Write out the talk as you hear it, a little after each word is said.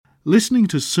Listening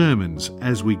to sermons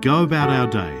as we go about our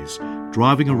days,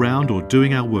 driving around or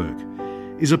doing our work,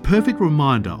 is a perfect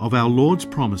reminder of our Lord's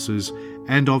promises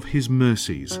and of His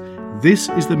mercies. This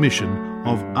is the mission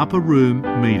of Upper Room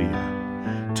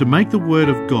Media, to make the Word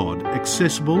of God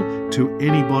accessible to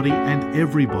anybody and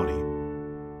everybody.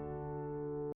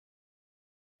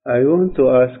 I want to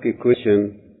ask a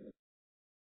question.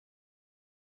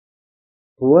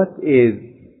 What is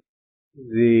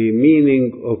the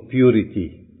meaning of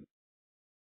purity?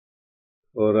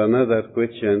 Or another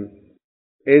question,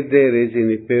 is there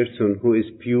any person who is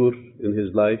pure in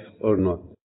his life or not?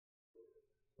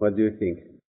 What do you think?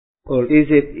 Or is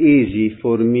it easy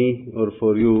for me or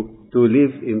for you to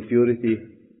live in purity?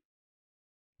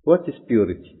 What is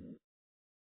purity?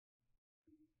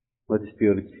 What is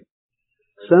purity?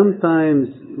 Sometimes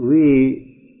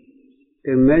we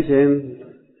imagine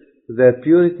that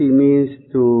purity means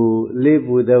to live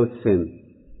without sin.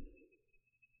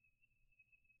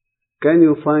 Can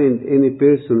you find any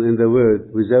person in the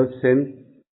world without sin?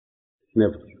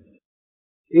 Never.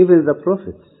 Even the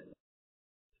prophets.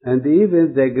 And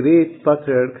even the great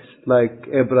patriarchs like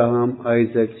Abraham,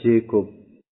 Isaac, Jacob.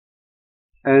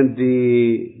 And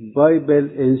the Bible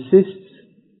insists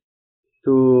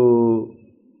to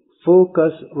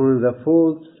focus on the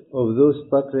faults of those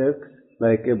patriarchs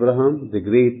like Abraham, the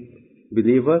great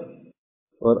believer,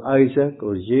 or Isaac,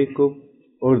 or Jacob,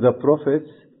 or the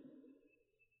prophets,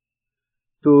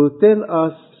 to tell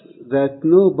us that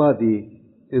nobody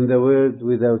in the world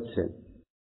without sin.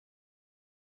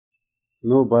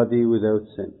 Nobody without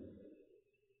sin.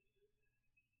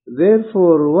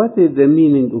 Therefore, what is the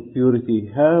meaning of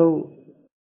purity? How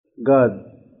God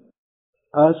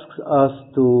asks us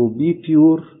to be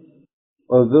pure,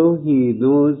 although He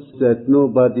knows that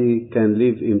nobody can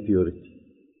live in purity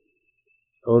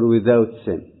or without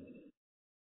sin.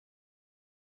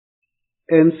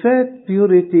 In fact,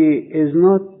 purity is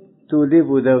not to live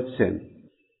without sin,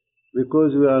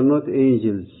 because we are not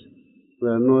angels. We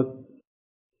are not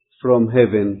from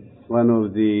heaven, one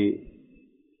of the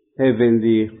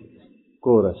heavenly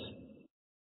chorus.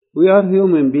 We are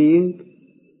human beings.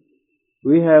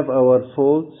 We have our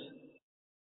faults.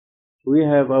 We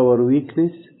have our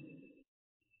weakness.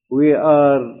 We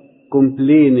are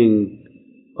complaining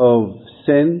of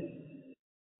sin.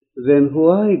 Then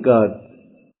why God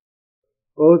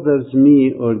orders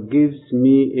me or gives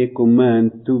me a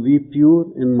command to be pure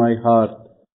in my heart,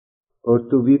 or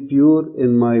to be pure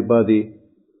in my body,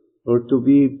 or to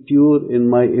be pure in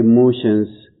my emotions,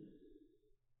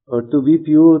 or to be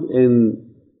pure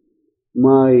in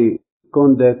my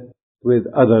conduct with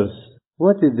others?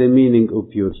 What is the meaning of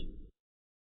purity?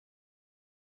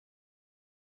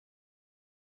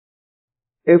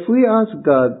 If we ask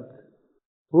God,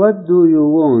 what do you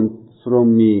want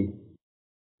from me?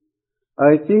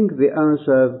 I think the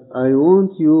answer, I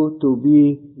want you to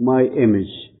be my image,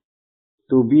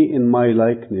 to be in my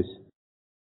likeness.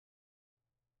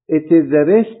 It is the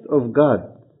rest of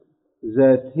God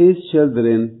that His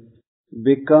children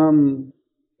become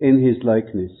in His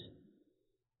likeness.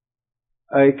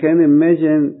 I can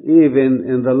imagine even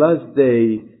in the last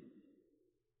day,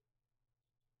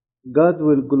 God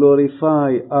will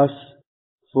glorify us,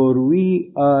 for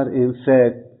we are in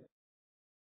fact,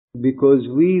 because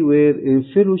we were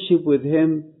in fellowship with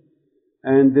Him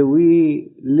and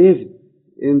we lived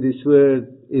in this world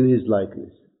in His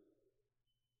likeness.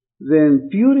 Then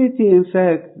purity in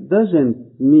fact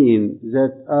doesn't mean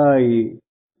that I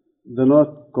do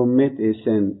not commit a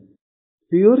sin.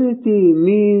 Purity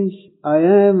means I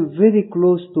am very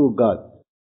close to God,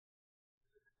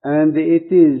 and it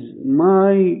is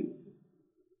my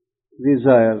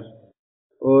desire,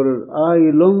 or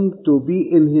I long to be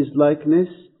in His likeness,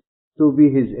 to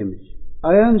be His image.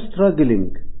 I am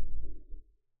struggling.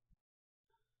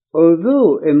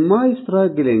 Although in my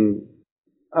struggling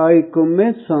I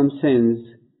commit some sins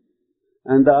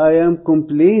and I am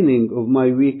complaining of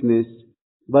my weakness,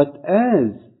 but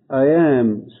as I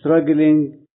am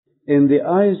struggling, in the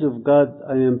eyes of God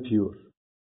I am pure.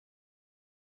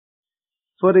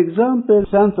 For example,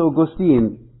 St.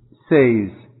 Augustine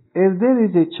says, if there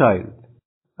is a child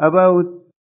about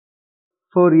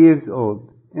 4 years old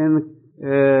in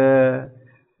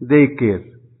daycare,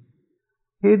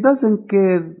 he doesn't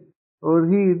care, or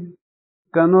he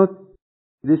cannot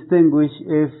distinguish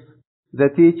if the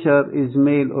teacher is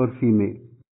male or female.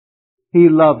 He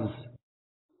loves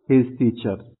his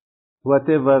teacher,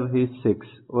 whatever his sex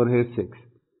or her sex.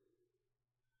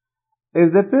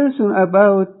 If the person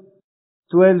about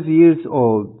 12 years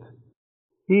old,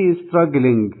 he is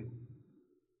struggling,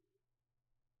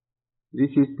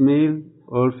 this is male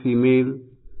or female,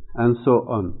 and so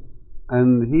on.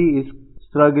 and he is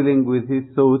struggling with his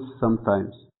thoughts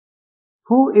sometimes.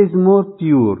 Who is more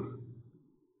pure,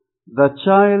 the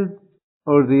child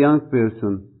or the young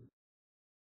person?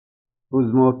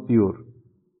 Who's more pure?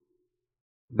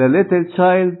 The little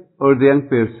child or the young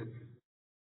person?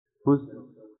 Who's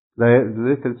the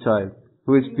little child?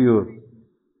 Who is pure?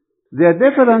 The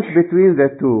difference between the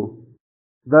two: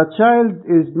 the child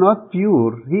is not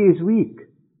pure, he is weak.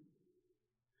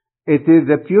 It is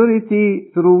the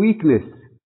purity through weakness.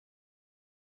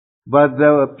 But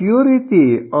the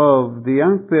purity of the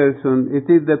young person,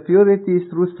 it is the purity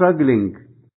through struggling.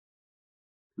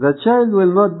 The child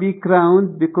will not be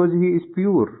crowned because he is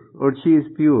pure or she is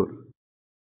pure.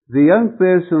 The young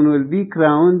person will be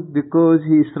crowned because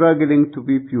he is struggling to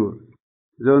be pure.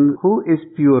 Then who is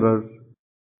purer?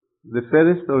 The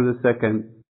first or the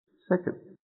second? Second.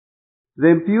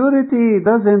 Then purity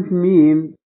doesn't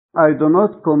mean I do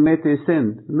not commit a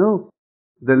sin. No.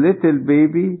 The little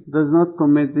baby does not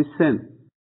commit this sin.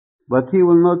 But he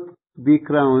will not be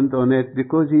crowned on it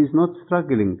because he is not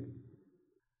struggling.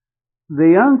 The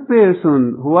young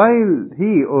person, while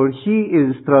he or she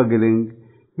is struggling,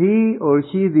 he or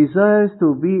she desires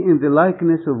to be in the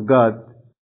likeness of God,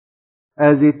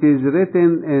 as it is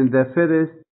written in the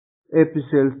first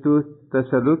epistle to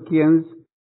Thessalonians,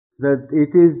 that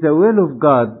it is the will of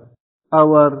God,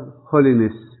 our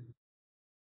holiness.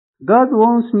 God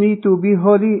wants me to be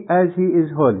holy as He is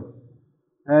holy,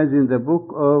 as in the book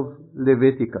of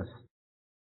Leviticus.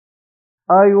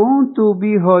 I want to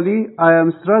be holy, I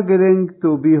am struggling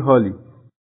to be holy.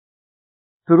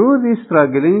 Through this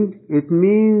struggling, it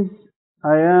means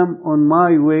I am on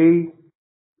my way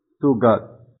to God.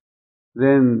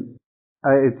 Then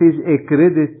it is a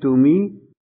credit to me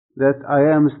that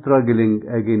I am struggling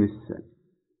against sin.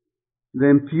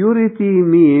 Then purity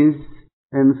means,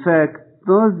 in fact,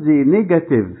 not the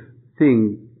negative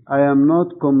thing. I am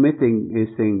not committing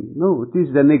a sin. No, it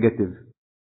is the negative.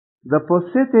 The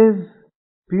positive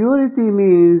purity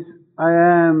means I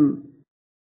am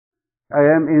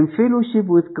in fellowship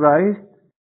with Christ.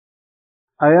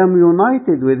 I am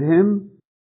united with Him.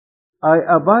 I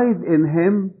abide in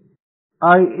Him.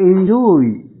 I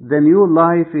enjoy the new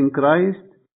life in Christ.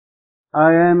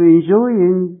 I am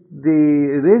enjoying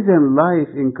the risen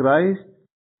life in Christ,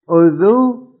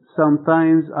 although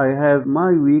sometimes I have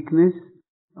my weakness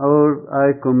or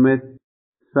I commit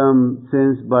some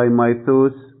sins by my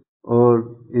thoughts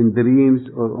or in dreams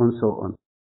or and so on.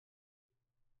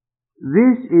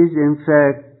 This is in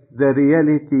fact the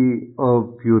reality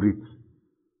of purity.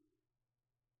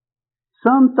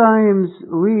 Sometimes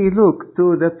we look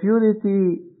to the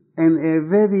purity in a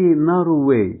very narrow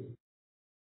way.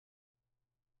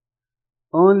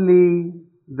 Only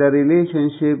the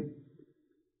relationship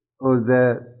or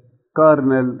the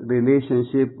carnal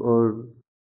relationship or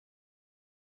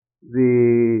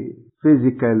the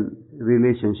physical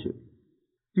relationship.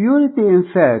 Purity, in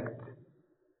fact,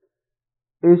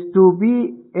 is to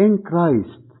be in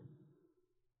Christ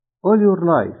all your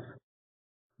life.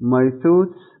 My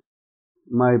thoughts,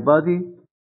 my body,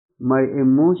 my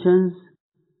emotions,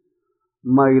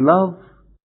 my love,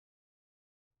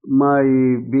 my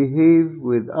behave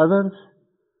with others,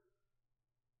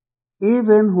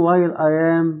 even while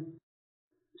I am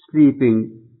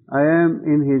sleeping, I am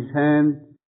in His hand,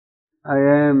 I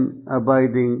am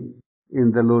abiding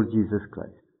in the Lord Jesus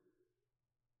Christ.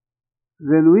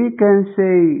 Then we can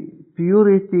say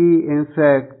purity, in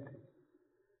fact,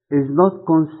 is not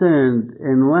concerned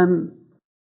in one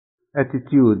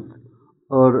attitude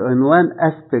or in one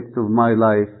aspect of my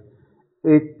life.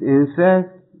 It, in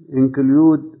fact,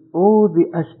 includes all the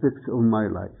aspects of my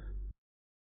life.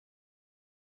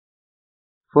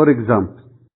 For example,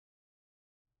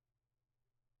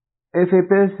 if a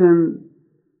person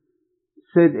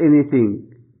said anything,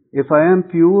 if I am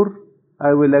pure,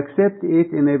 I will accept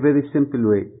it in a very simple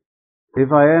way.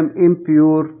 If I am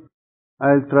impure,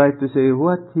 I'll try to say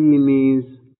what he means,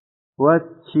 what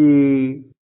she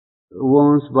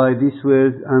wants by these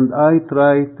words, and I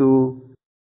try to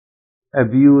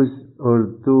abuse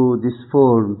or to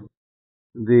disform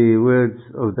the words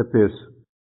of the person.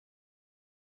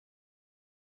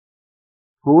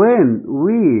 When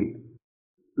we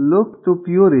look to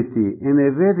purity in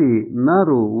a very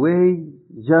narrow way,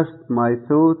 just my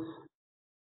thoughts,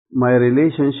 my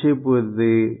relationship with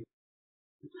the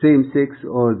same sex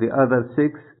or the other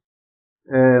sex,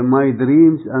 my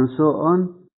dreams and so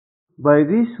on, by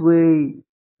this way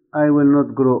I will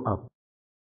not grow up.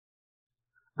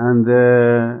 And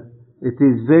it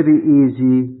is very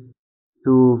easy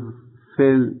to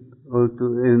fail or to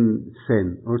in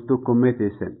sin or to commit a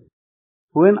sin.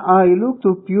 When I look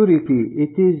to purity,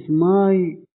 it is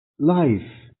my life,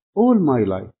 all my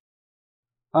life.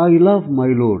 I love my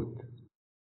Lord.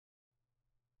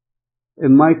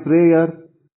 In my prayer,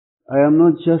 I am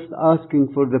not just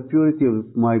asking for the purity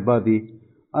of my body.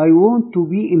 I want to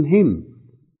be in Him.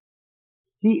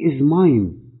 He is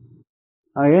mine.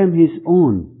 I am His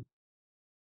own.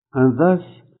 And thus,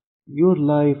 your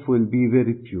life will be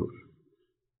very pure.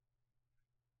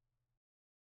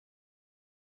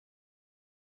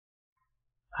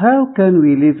 How can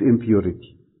we live in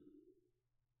purity?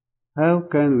 How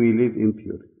can we live in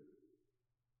purity?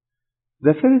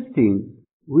 The first thing,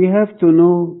 we have to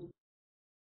know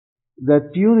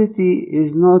that purity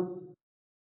is not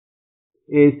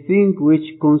a thing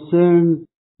which concerns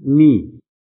me.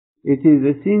 It is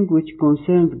a thing which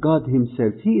concerns God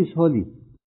Himself. He is holy.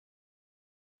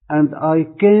 And I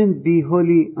can't be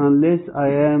holy unless I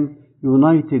am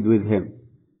united with Him.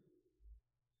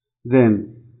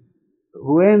 Then,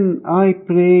 when I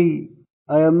pray,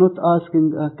 I am not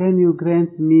asking, can you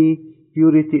grant me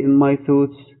purity in my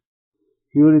thoughts,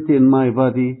 purity in my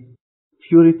body,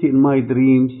 purity in my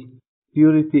dreams,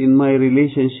 purity in my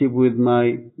relationship with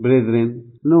my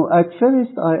brethren? No, at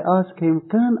first I ask Him,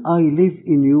 can I live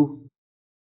in you?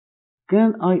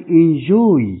 Can I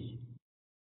enjoy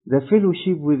the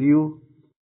fellowship with you?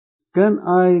 Can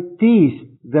I taste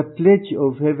the pledge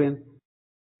of heaven?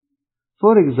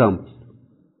 For example,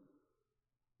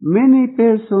 many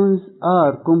persons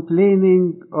are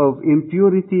complaining of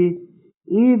impurity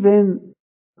even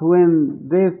when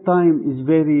their time is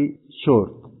very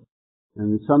short.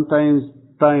 And sometimes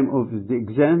time of the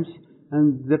exams,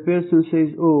 and the person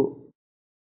says, oh,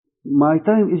 my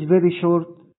time is very short,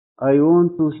 I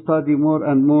want to study more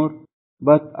and more,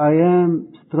 but I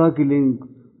am struggling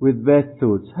with bad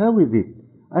thoughts. How is it?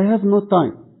 I have no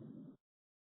time.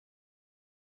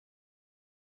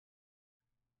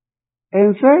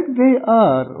 In fact, they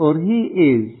are, or he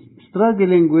is,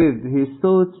 struggling with his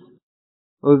thoughts,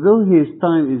 although his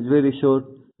time is very short,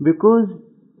 because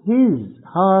his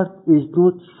heart is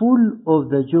not full of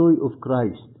the joy of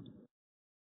Christ.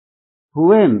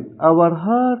 When our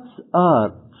hearts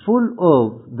are full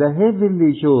of the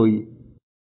heavenly joy,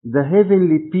 the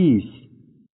heavenly peace,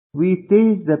 we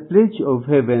taste the pledge of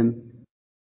heaven,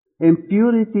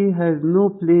 impurity has no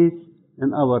place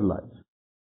in our life.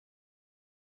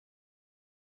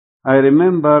 I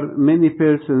remember many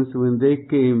persons when they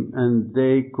came and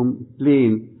they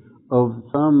complained of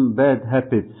some bad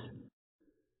habits.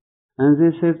 And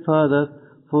they said, Father,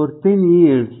 for 10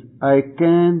 years I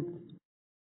can't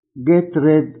get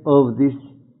rid of this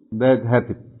bad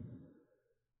habit.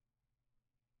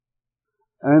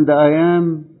 And I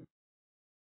am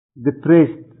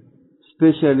depressed,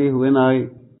 especially when I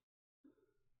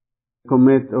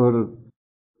commit or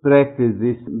practice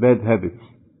these bad habits.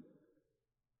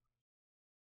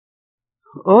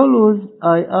 Always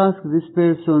I ask this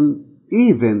person,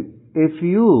 even if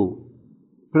you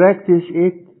practice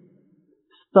it,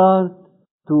 start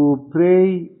to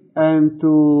pray and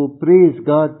to praise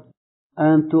God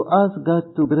and to ask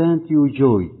God to grant you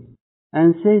joy.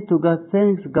 And say to God,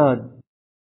 thanks God,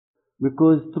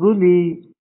 because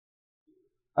truly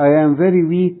I am very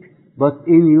weak, but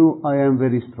in you I am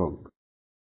very strong.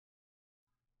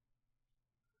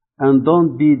 And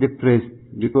don't be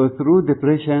depressed, because through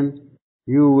depression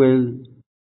you will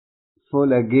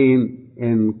fall again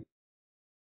in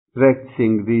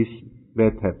practicing these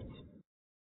bad habits.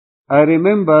 I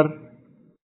remember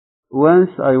once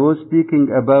I was speaking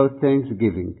about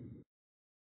Thanksgiving,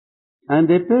 and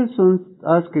a person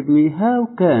asked me, how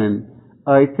can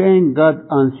I thank God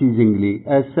unceasingly,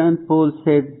 as St. Paul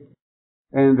said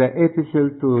in the Epistle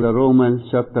to the Romans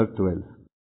chapter 12.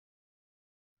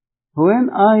 When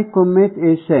I commit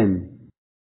a sin,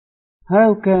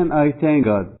 how can I thank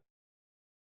God?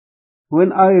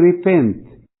 When I repent,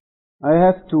 I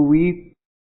have to weep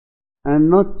and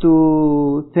not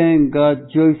to thank God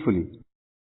joyfully.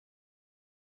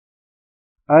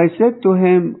 I said to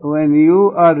him, when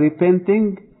you are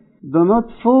repenting, do not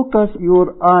focus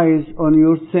your eyes on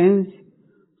your sins,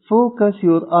 focus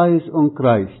your eyes on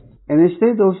Christ. And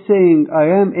instead of saying, I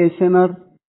am a sinner,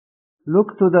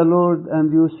 look to the Lord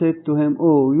and you said to Him,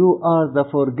 oh, you are the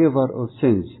forgiver of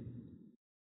sins.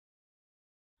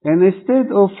 And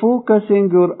instead of focusing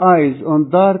your eyes on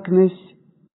darkness,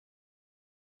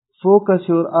 focus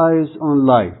your eyes on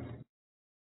light.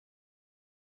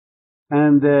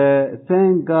 And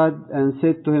thank God and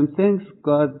said to Him, thanks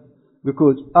God,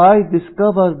 because I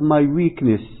discovered my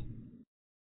weakness.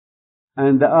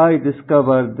 And I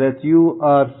discovered that you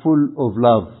are full of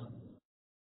love.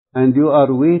 And you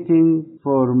are waiting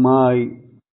for my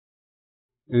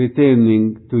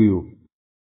returning to you.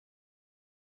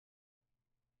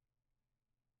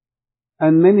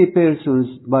 And many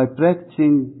persons, by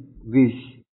practicing this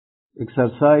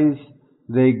exercise,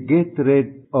 they get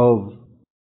rid of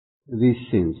these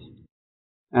sins.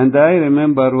 And I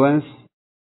remember once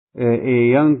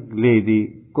a young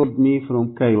lady called me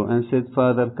from Cairo and said,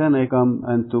 Father, can I come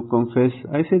and to confess?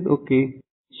 I said, okay.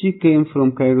 She came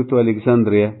from Cairo to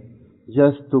Alexandria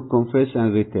just to confess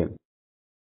and return.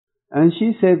 And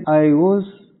she said, I was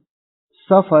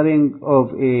suffering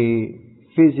of a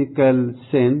physical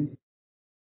sin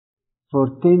for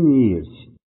 10 years.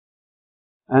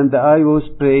 And I was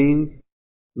praying,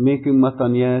 making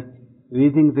mataniyat,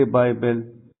 reading the Bible,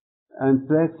 and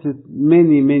practiced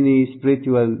many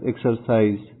spiritual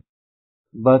exercise,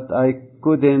 but I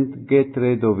couldn't get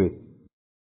rid of it.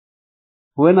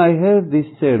 When I heard this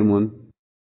sermon,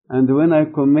 and when I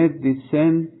commit this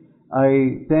sin,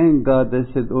 I thank God.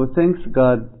 I said, oh, thanks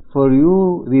God for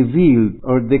you revealed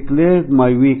or declared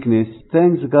my weakness.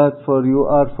 Thanks God for you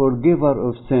are forgiver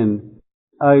of sin.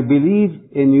 I believe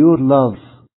in your love.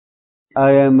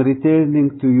 I am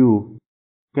returning to you.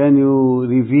 Can you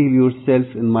reveal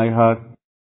yourself in my heart?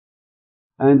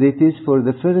 And it is for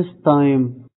the first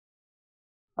time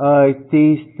I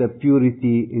taste the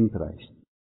purity in Christ.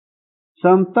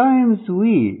 Sometimes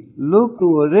we look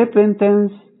to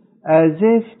repentance as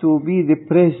if to be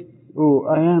depressed. Oh,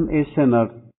 I am a sinner.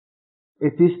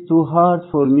 It is too hard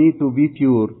for me to be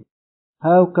pure.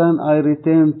 How can I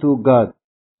return to God?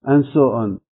 And so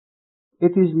on.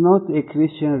 It is not a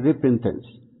Christian repentance.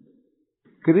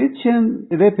 Christian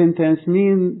repentance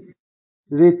means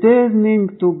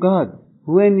returning to God.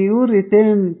 When you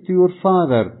return to your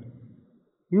Father,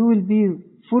 you will be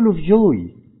full of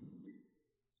joy.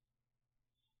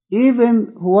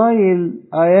 Even while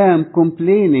I am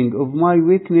complaining of my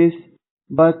weakness,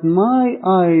 but my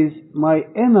eyes, my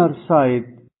inner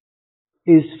side,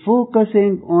 is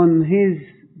focusing on His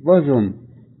bosom.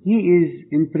 He is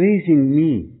embracing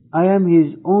me. I am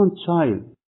His own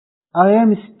child. I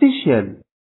am special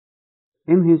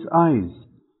in His eyes.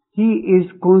 He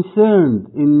is concerned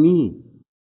in me.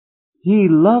 He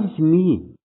loves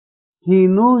me. He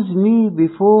knows me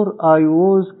before I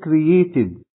was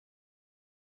created.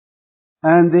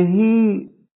 And He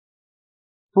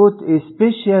put a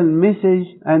special message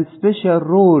and special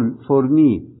role for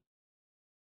me.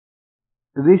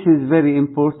 This is very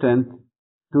important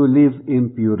to live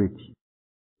in purity.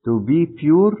 To be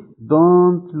pure,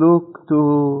 don't look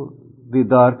to the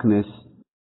darkness.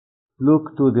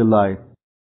 Look to the light.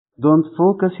 Don't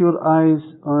focus your eyes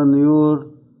on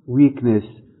your weakness.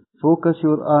 Focus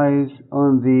your eyes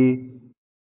on the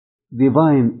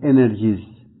divine energies,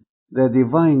 the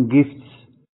divine gifts,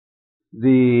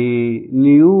 the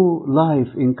new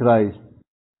life in Christ,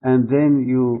 and then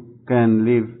you can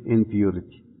live in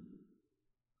purity.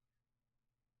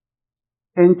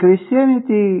 In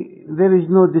Christianity, there is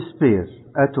no despair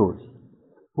at all.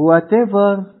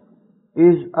 Whatever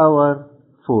is our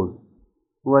fault,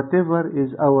 whatever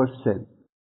is our sin.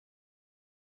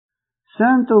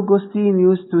 Saint Augustine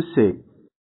used to say,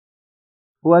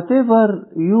 whatever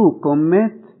you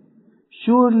commit,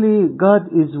 surely God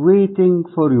is waiting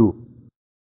for you.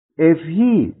 If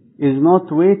He is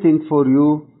not waiting for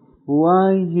you,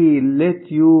 why He let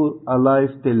you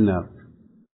alive till now?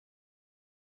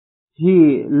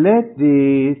 He let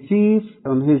the thief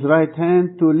on his right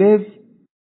hand to live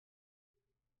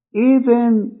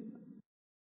even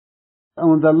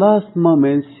on the last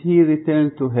moments he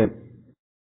returned to Him.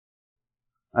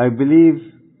 I believe,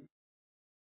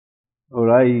 or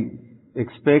I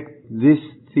expect, this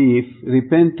thief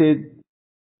repented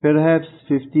perhaps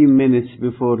 15 minutes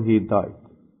before he died.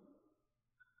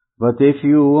 But if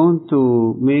you want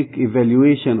to make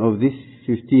evaluation of this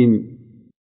 15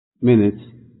 minutes,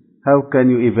 how can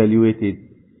you evaluate it?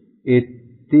 It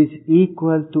is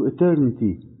equal to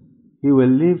eternity. He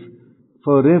will live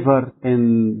forever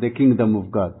in the kingdom of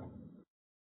God.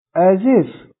 As if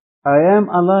I am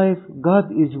alive,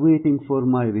 God is waiting for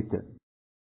my return.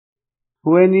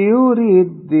 When you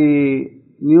read the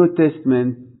New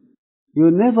Testament,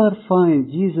 you never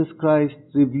find Jesus Christ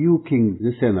rebuking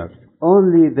the sinners,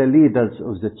 only the leaders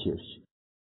of the church.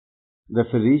 The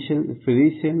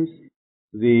Pharisees,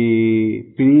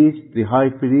 the priests, the high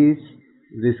priests,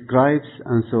 the scribes,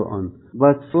 and so on.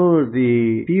 But for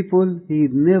the people, He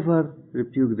never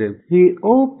rebuked them. He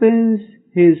opens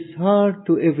His heart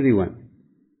to everyone.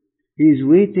 He is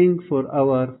waiting for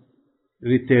our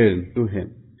return to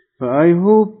Him. So I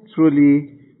hope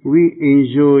truly we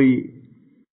enjoy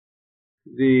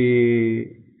the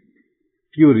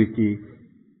purity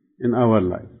in our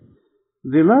life.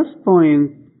 The last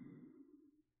point,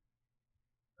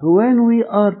 when we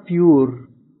are pure,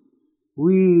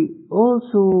 we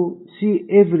also see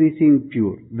everything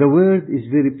pure. The word is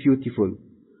very beautiful.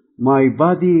 My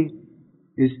body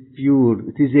is pure.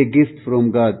 It is a gift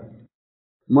from God.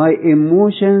 My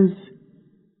emotions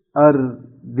are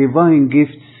divine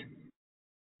gifts.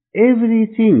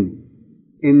 Everything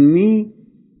in me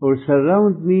or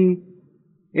surround me,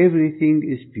 everything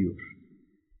is pure.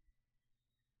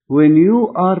 When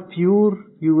you are pure,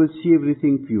 you will see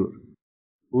everything pure.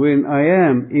 When I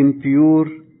am impure,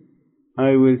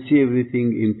 I will see everything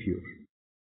impure.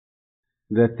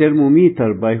 The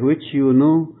thermometer by which you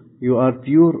know you are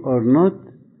pure or not,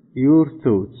 your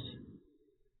thoughts.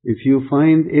 If you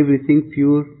find everything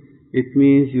pure, it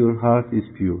means your heart is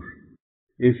pure.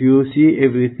 If you see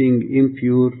everything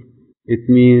impure, it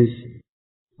means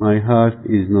my heart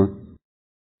is not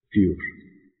pure.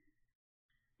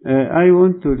 I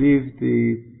want to leave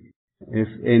if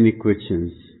any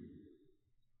questions.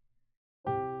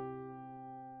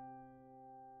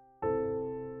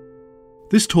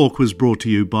 This talk was brought to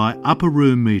you by Upper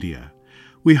Room Media.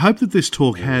 We hope that this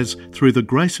talk has, through the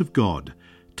grace of God,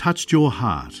 touched your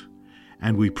heart,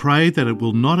 and we pray that it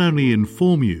will not only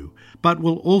inform you, but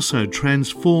will also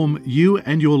transform you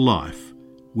and your life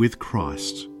with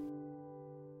Christ.